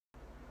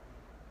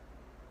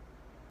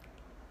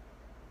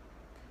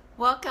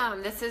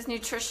Welcome. This is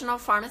nutritional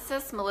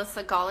pharmacist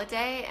Melissa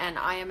Galladay, and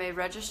I am a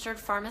registered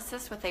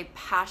pharmacist with a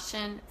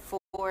passion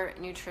for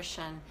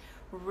nutrition.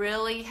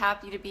 Really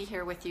happy to be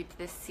here with you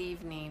this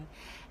evening.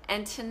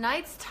 And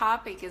tonight's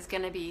topic is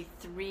going to be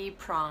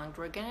three-pronged.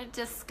 We're going to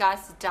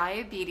discuss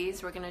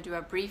diabetes. We're going to do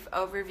a brief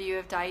overview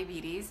of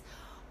diabetes.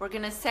 We're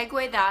going to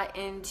segue that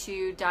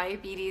into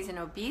diabetes and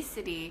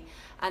obesity,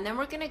 and then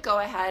we're going to go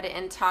ahead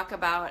and talk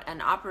about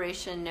an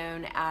operation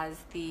known as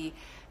the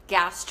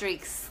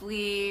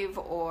GastricSleeve,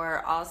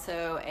 or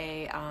also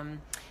a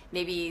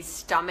maybe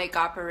stomach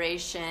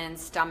operation,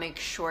 stomach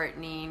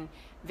shortening,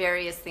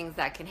 various things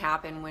that can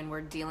happen when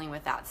we're dealing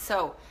with that.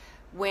 So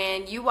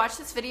when you watch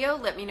this video,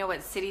 let me know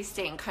what city,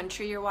 state, and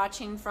country you're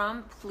watching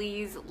from.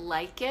 Please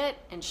like it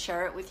and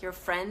share it with your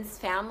friends,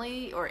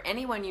 family, or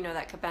anyone you know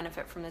that could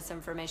benefit from this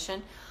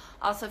information.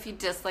 Also, if you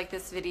dislike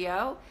this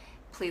video,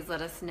 please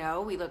let us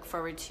know. We look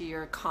forward to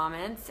your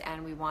comments,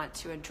 and we want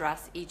to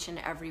address each and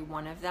every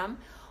one of them.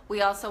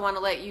 We also want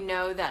to let you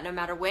know that no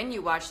matter when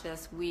you watch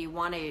this, we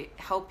want to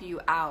help you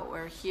out.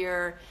 We're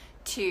here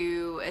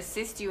to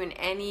assist you in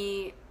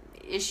any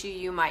issue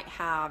you might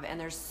have, and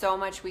there's so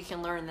much we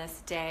can learn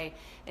this day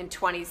in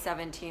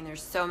 2017.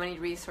 There's so many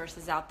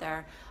resources out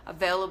there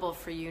available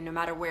for you no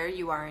matter where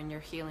you are in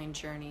your healing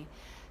journey.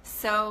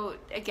 So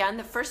again,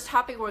 the first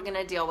topic we're going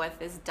to deal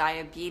with is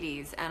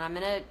diabetes, and I'm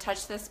going to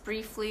touch this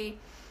briefly,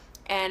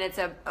 and it's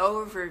an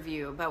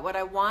overview. But what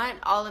I want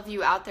all of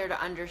you out there to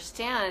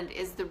understand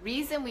is the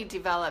reason we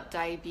develop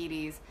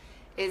diabetes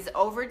is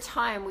over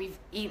time we've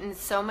eaten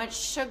so much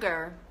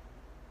sugar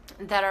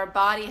that our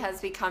body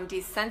has become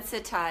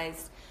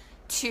desensitized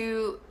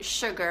to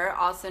sugar,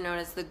 also known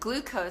as the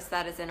glucose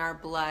that is in our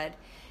blood,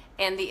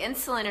 and the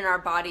insulin in our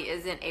body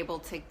isn't able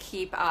to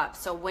keep up.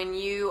 So when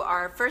you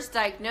are first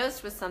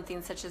diagnosed with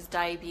something such as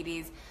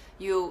diabetes,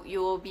 you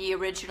will be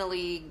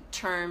originally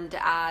termed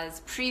as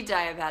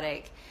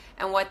pre-diabetic,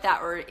 and what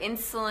that, or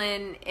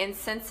insulin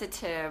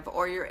insensitive,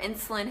 or your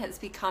insulin has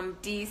become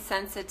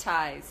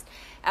desensitized.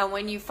 And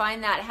when you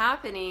find that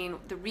happening,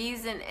 the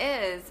reason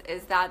is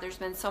that there's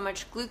been so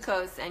much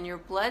glucose in your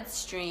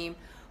bloodstream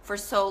for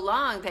so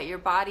long that your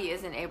body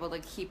isn't able to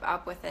keep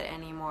up with it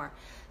anymore.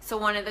 So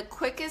one of the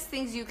quickest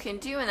things you can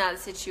do in that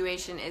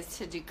situation is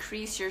to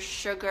decrease your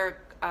sugar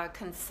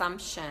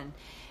consumption.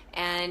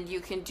 And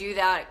you can do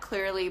that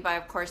clearly by,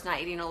 of course, not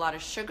eating a lot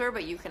of sugar,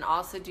 but you can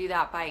also do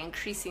that by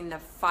increasing the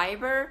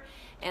fiber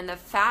and the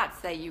fats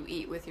that you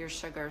eat with your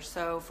sugar.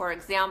 So for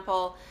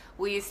example,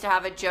 we used to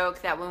have a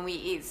joke that when we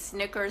eat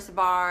Snickers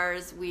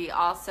bars, we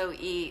also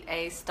eat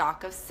a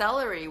stalk of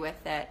celery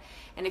with it.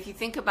 And if you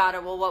think about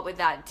it, well, what would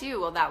that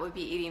do? Well, that would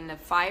be eating the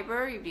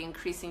fiber. You'd be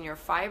increasing your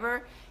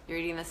fiber. You're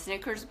eating the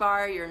Snickers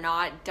bar. You're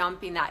not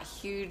dumping that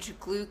huge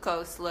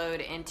glucose load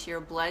into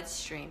your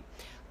bloodstream.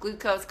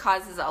 Glucose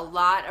causes a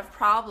lot of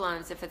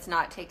problems if it's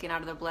not taken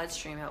out of the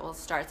bloodstream. It will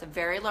start, it's a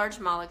very large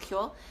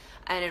molecule,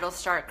 and it'll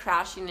start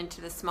crashing into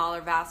the smaller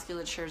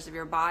vasculatures of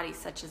your body,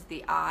 such as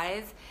the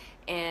eyes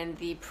and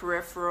the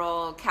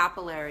peripheral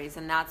capillaries,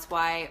 and that's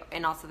why,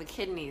 and also the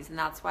kidneys, and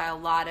that's why a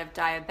lot of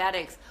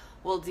diabetics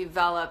will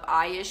develop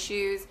eye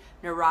issues,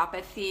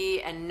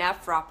 neuropathy, and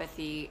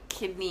nephropathy,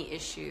 kidney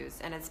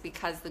issues, and it's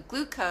because the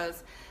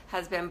glucose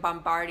has been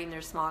bombarding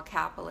their small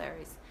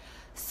capillaries.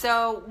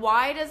 So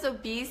why does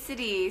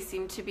obesity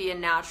seem to be a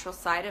natural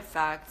side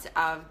effect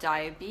of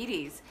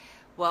diabetes?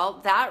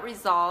 Well, that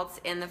results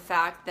in the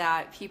fact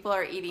that people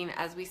are eating,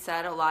 as we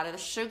said, a lot of the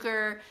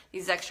sugar.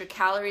 These extra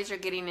calories are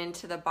getting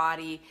into the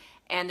body,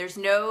 and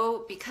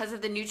because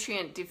of the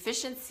nutrient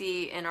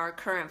deficiency in our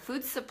current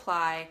food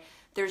supply,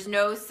 there's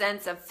no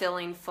sense of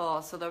feeling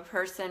full. So the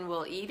person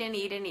will eat and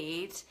eat and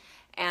eat,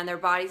 and their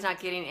body's not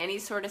getting any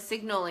sort of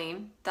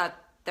signaling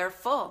that they're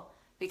full,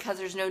 because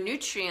there's no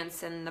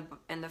nutrients in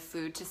the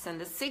food to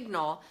send a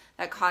signal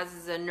that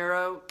causes a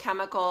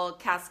neurochemical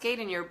cascade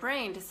in your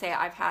brain to say,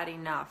 I've had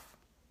enough.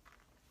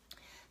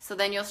 So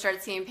then you'll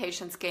start seeing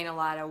patients gain a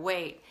lot of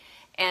weight.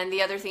 And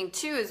the other thing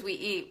too is we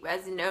eat,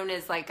 as known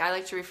as, like, I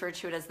like to refer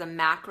to it as the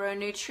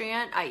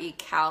macronutrient. I eat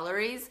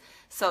calories,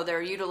 so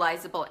they're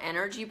utilizable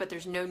energy, but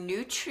there's no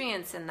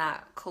nutrients in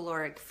that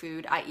caloric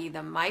food, i.e. the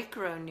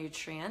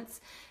micronutrients,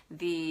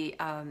 the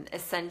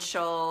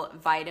essential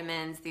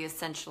vitamins, the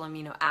essential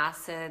amino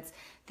acids,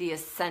 the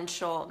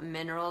essential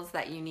minerals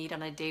that you need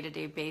on a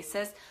day-to-day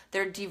basis.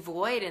 They're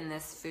devoid in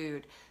this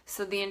food.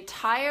 So the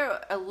entire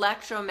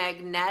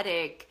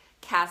electromagnetic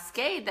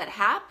cascade that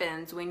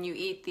happens when you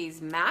eat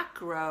these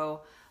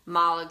macro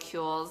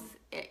molecules,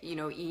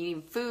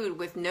 eating food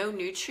with no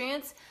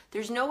nutrients,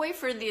 there's no way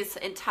for this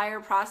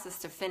entire process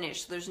to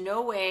finish. There's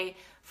no way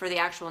for the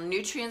actual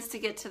nutrients to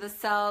get to the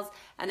cells,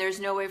 and there's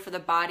no way for the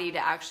body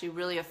to actually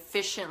really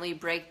efficiently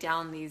break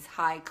down these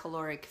high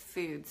caloric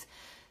foods.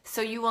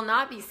 So you will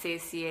not be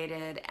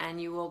satiated,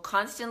 and you will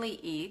constantly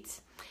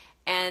eat,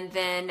 and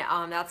then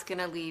that's going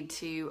to lead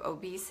to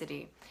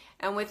obesity.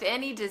 And with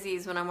any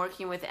disease, when I'm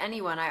working with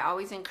anyone, I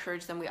always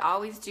encourage them, we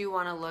always do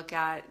want to look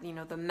at,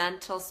 the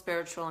mental,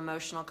 spiritual,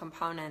 emotional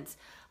components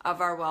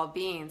of our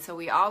well-being. So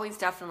we always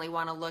definitely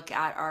want to look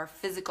at our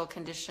physical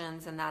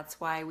conditions, and that's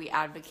why we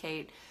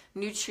advocate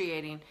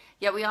nutriating.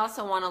 Yet we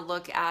also want to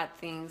look at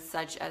things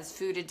such as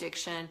food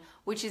addiction,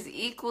 which is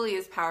equally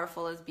as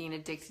powerful as being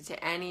addicted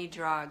to any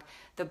drug.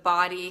 The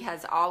body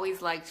has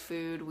always liked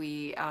food.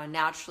 We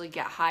naturally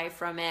get high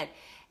from it.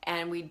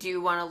 And we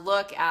do want to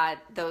look at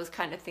those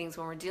kind of things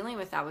when we're dealing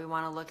with that. We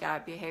want to look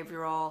at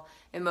behavioral,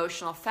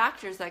 emotional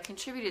factors that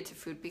contributed to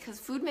food, because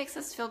food makes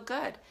us feel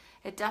good.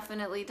 It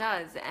definitely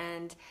does.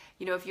 And,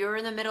 you know, if you're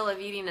in the middle of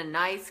eating a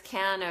nice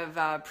can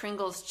of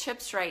Pringles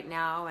chips right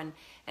now, and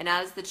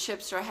as the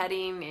chips are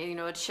heading, you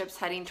know, a chip's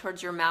heading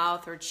towards your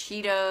mouth, or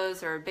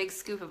Cheetos, or a big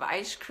scoop of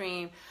ice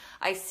cream,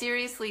 I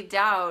seriously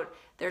doubt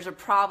there's a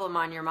problem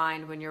on your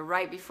mind when you're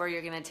right before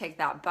you're going to take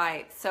that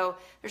bite. So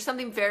there's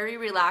something very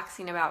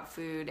relaxing about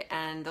food,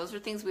 and those are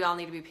things we all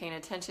need to be paying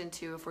attention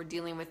to if we're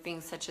dealing with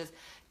things such as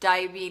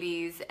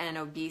diabetes and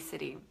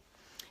obesity.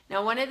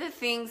 Now, one of the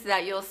things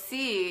that you'll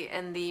see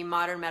in the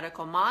modern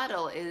medical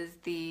model is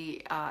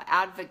the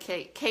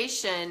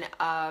advocation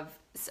of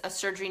a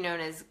surgery known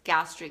as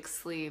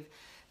GastricSleeve.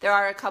 There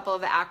are a couple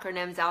of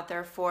acronyms out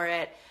there for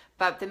it,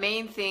 but the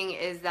main thing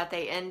is that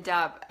they end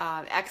up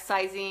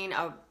excising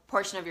a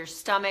portion of your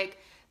stomach.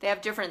 They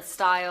have different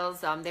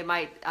styles. They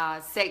might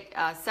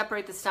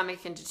separate the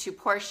stomach into two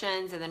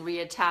portions and then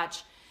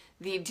reattach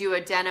the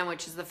duodenum,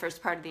 which is the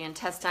first part of the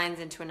intestines,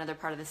 into another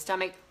part of the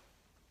stomach.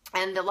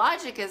 And the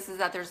logic is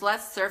that there's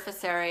less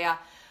surface area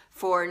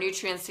for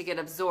nutrients to get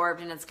absorbed,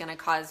 and it's going to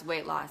cause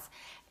weight loss.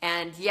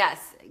 And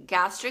yes,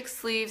 gastric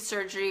sleeve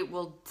surgery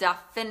will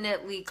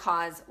definitely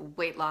cause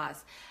weight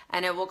loss.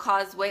 And it will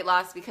cause weight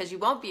loss because you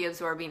won't be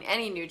absorbing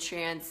any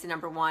nutrients,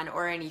 number one,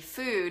 or any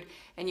food,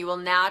 and you will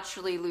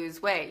naturally lose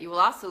weight. You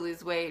will also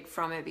lose weight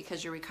from it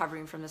because you're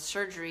recovering from the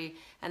surgery,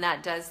 and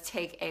that does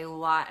take a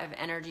lot of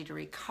energy to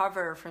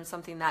recover from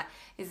something that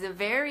is a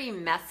very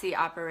messy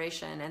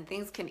operation, and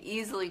things can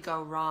easily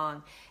go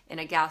wrong in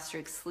a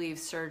gastric sleeve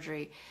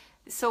surgery.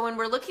 So when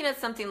we're looking at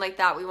something like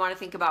that, we want to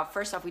think about,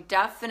 first off, we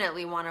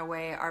definitely want to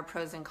weigh our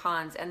pros and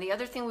cons. And the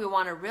other thing we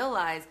want to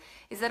realize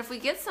is that if we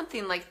get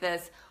something like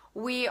this,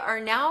 we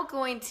are now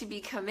going to be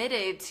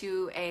committed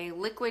to a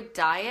liquid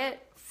diet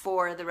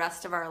for the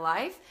rest of our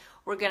life.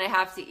 We're going to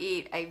have to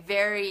eat a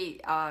very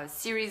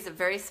series of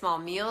very small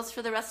meals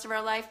for the rest of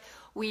our life.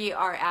 We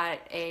are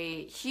at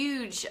a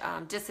huge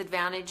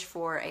disadvantage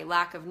for a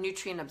lack of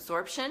nutrient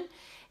absorption.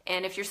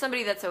 And if you're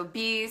somebody that's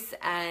obese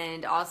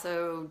and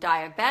also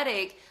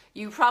diabetic,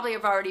 you probably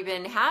have already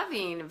been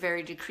having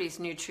very decreased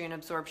nutrient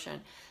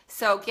absorption.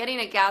 So getting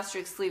a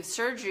gastric sleeve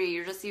surgery,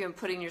 you're just even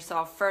putting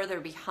yourself further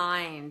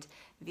behind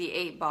the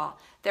 8 ball.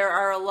 There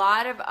are a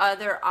lot of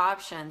other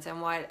options,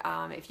 and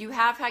if you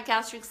have had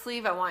gastric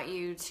sleeve, I want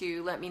you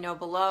to let me know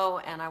below,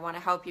 and I want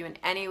to help you in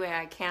any way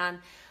I can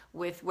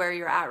with where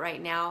you're at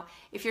right now.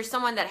 If you're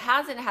someone that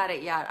hasn't had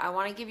it yet, I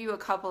want to give you a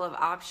couple of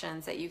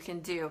options that you can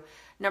do.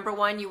 Number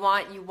one, you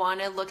want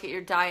to look at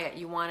your diet.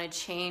 You want to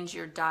change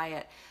your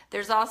diet.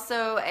 There's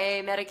also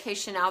a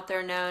medication out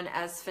there known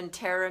as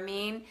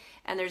phentermine,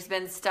 and there's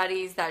been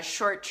studies that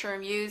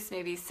short-term use,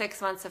 maybe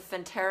 6 months of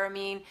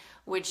phentermine,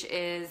 which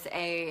is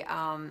a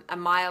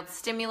mild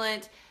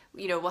stimulant,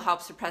 will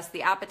help suppress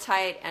the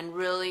appetite, and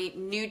really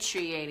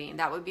nutriating.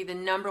 That would be the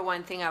number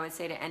one thing I would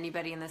say to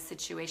anybody in this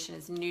situation,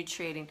 is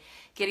nutriating.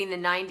 Getting the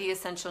 90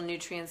 essential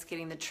nutrients,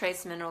 getting the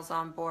trace minerals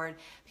on board,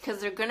 because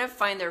they're going to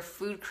find their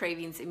food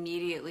cravings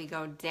immediately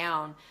go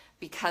down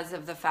because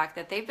of the fact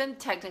that they've been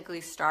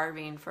technically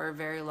starving for a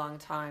very long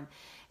time.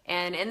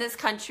 And in this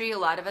country, a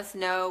lot of us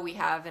know we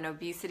have an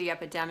obesity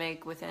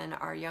epidemic within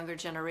our younger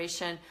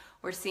generation.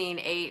 We're seeing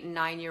 8 and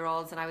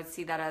 9-year-olds, and I would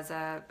see that as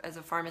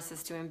a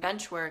pharmacist doing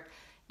bench work,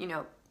 8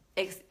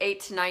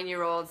 to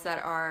 9-year-olds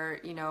that are,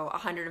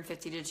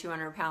 150 to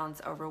 200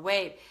 pounds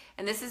overweight.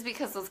 And this is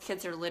because those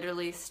kids are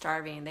literally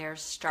starving. They are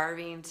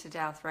starving to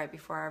death right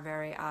before our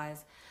very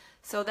eyes.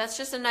 So that's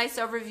just a nice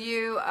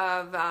overview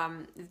of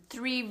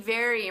 3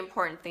 very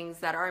important things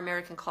that our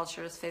American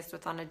culture is faced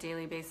with on a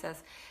daily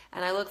basis.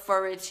 And I look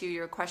forward to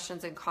your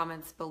questions and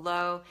comments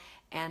below.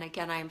 And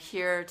again, I am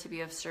here to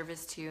be of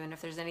service to you. And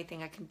if there's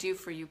anything I can do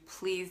for you,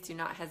 please do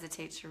not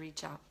hesitate to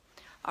reach out.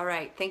 All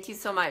right. Thank you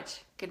so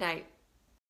much. Good night.